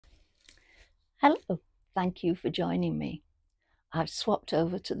Hello, thank you for joining me. I've swapped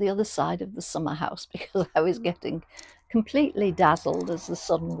over to the other side of the summer house because I was getting completely dazzled as the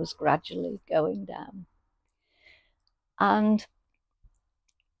sun was gradually going down. And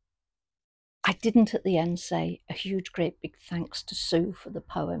I didn't at the end say a huge, great big thanks to Sue for the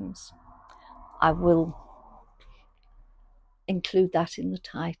poems. I will include that in the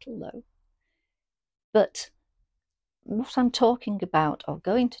title though. But what I'm talking about, or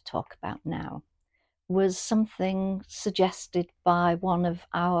going to talk about now, was something suggested by one of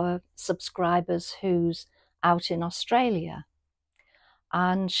our subscribers who's out in Australia.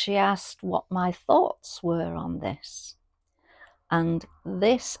 And she asked what my thoughts were on this. And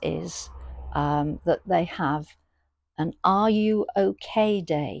this is that they have an Are You OK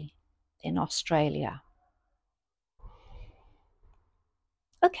Day in Australia.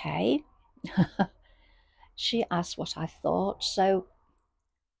 Okay. She asked what I thought. So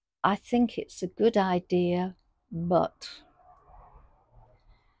I think it's a good idea, but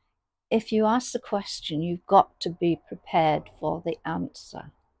if you ask the question, you've got to be prepared for the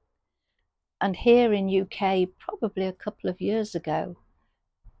answer. And here in UK, probably a couple of years ago,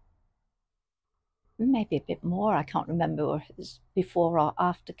 maybe a bit more, I can't remember if it was before or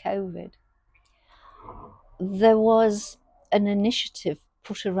after COVID, there was an initiative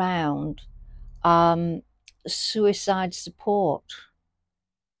put around suicide support.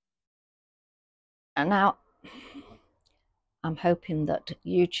 And now I'm hoping that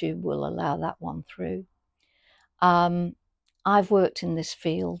YouTube will allow that one through. I've worked in this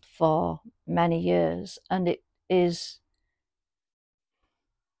field for many years and it is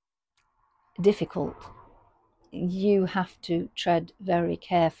difficult. You have to tread very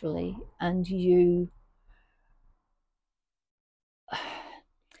carefully and you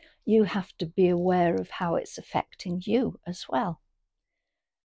have to be aware of how it's affecting you as well.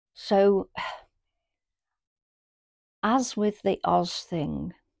 So, as with the Oz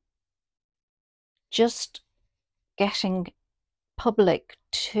thing, just getting public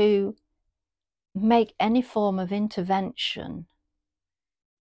to make any form of intervention,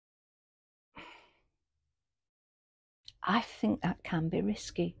 I think that can be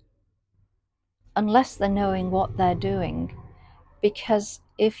risky. Unless they're knowing what they're doing. Because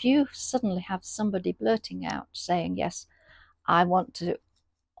if you suddenly have somebody blurting out saying, yes, I want to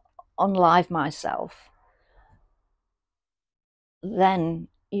unlive myself, then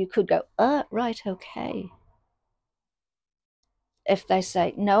you could go, right, okay. If they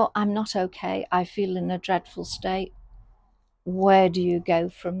say, no, I'm not okay, I feel in a dreadful state, where do you go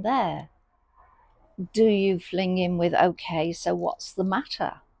from there? Do you fling in with, okay, so what's the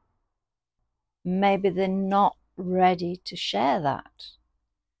matter? Maybe they're not ready to share that.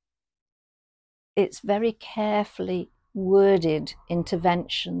 It's very carefully worded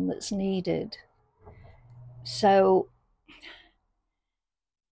intervention that's needed. So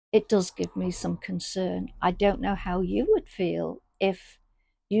it does give me some concern. I don't know how you would feel if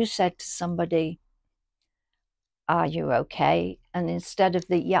you said to somebody, are you okay? And instead of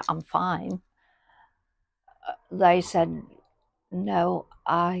the, yeah, I'm fine, they said, no,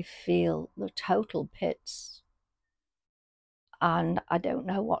 I feel the total pits and I don't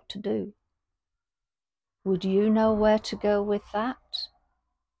know what to do. Would you know where to go with that?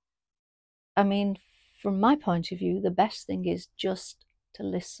 I mean, from my point of view, the best thing is just to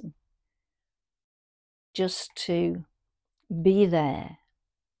listen, just to be there.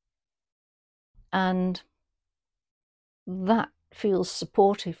 And that feels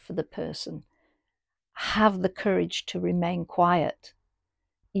supportive for the person. Have the courage to remain quiet.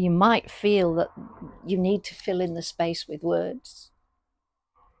 You might feel that you need to fill in the space with words,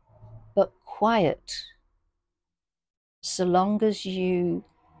 but quiet, so long as you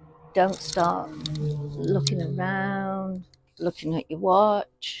don't start looking around, looking at your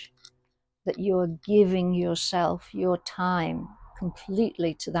watch, that you're giving yourself your time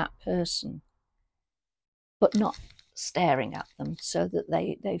completely to that person, but not staring at them so that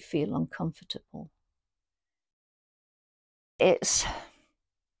they feel uncomfortable. It's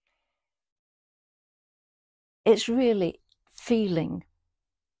really feeling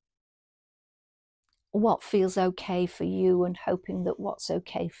what feels okay for you and hoping that what's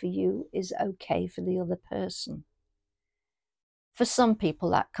okay for you is okay for the other person. For some people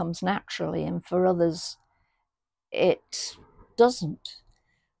that comes naturally, and for others it doesn't.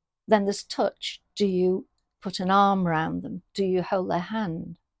 Then there's touch. Do you put an arm around them? Do you hold their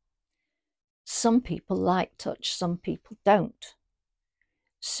hand? Some people like touch, some people don't.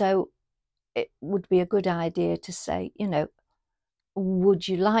 So it would be a good idea to say, you know, would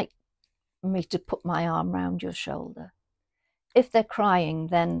you like me to put my arm around your shoulder? If they're crying,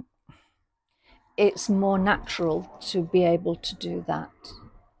 then it's more natural to be able to do that.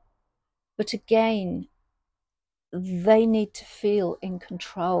 But again, they need to feel in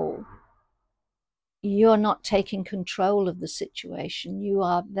control. You're not taking control of the situation. You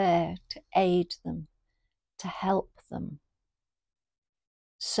are there to aid them, to help them.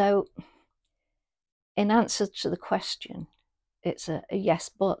 So, in answer to the question, it's a yes,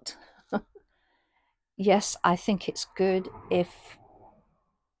 but. Yes, I think it's good if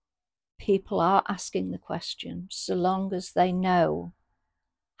people are asking the question, so long as they know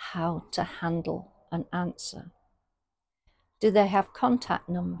how to handle an answer. Do they have contact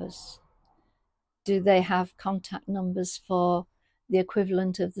numbers? Do they have contact numbers for the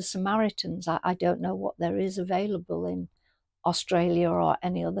equivalent of the Samaritans? I don't know what there is available in Australia or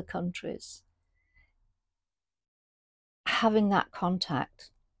any other countries. Having that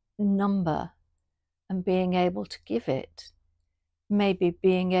contact number and being able to give it, maybe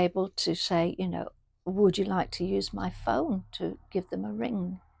being able to say, you know, would you like to use my phone to give them a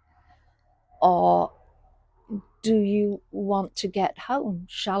ring? Or do you want to get home?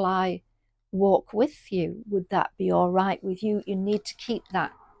 Shall I walk with you? Would that be all right with you? You need to keep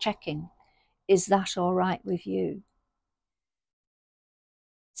that checking. Is that all right with you?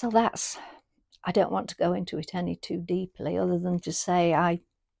 So that's, I don't want to go into it any too deeply, other than to say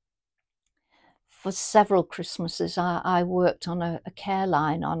for several Christmases, I worked on a care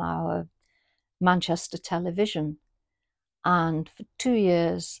line on our Manchester television. And for 2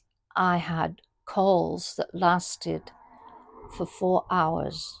 years, I had calls that lasted for 4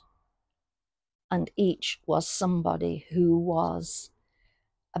 hours. And each was somebody who was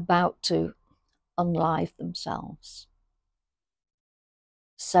about to unlive themselves.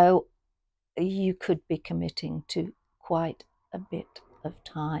 So you could be committing to quite a bit of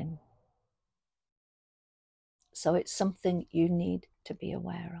time. So it's something you need to be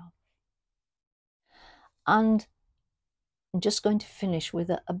aware of. And I'm just going to finish with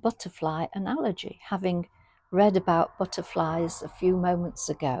a butterfly analogy. Having read about butterflies a few moments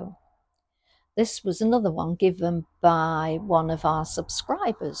ago, this was another one given by one of our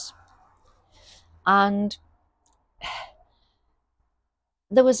subscribers. And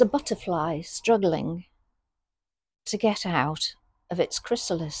there was a butterfly struggling to get out of its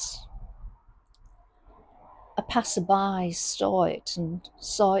chrysalis. A passerby saw it and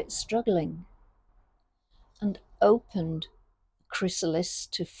saw it struggling and opened the chrysalis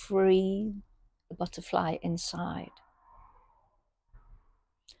to free the butterfly inside.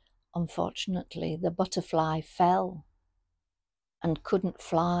 Unfortunately, the butterfly fell and couldn't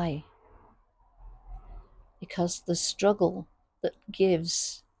fly because the struggle that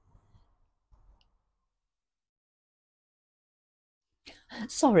gives...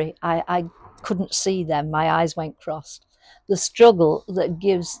 Sorry, I couldn't see them. My eyes went crossed. The struggle that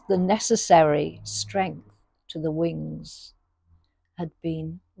gives the necessary strength to the wings had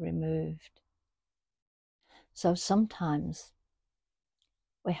been removed. So sometimes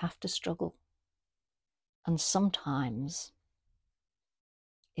we have to struggle. And sometimes,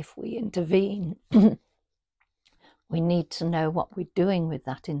 if we intervene, we need to know what we're doing with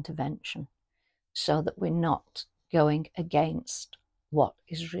that intervention so that we're not going against what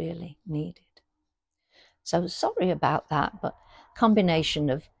is really needed. So sorry about that, but combination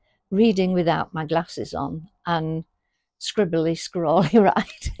of reading without my glasses on and scribbly scrawly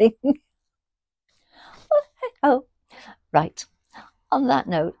writing. Oh, right. On that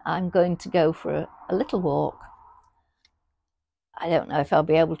note, I'm going to go for a little walk. I don't know if I'll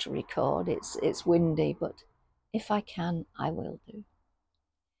be able to record. It's windy, but if I can, I will do.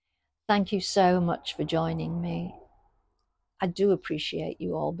 Thank you so much for joining me. I do appreciate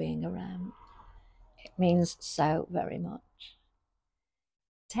you all being around. It means so very much.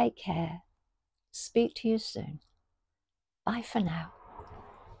 Take care. Speak to you soon. Bye for now.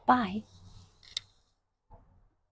 Bye.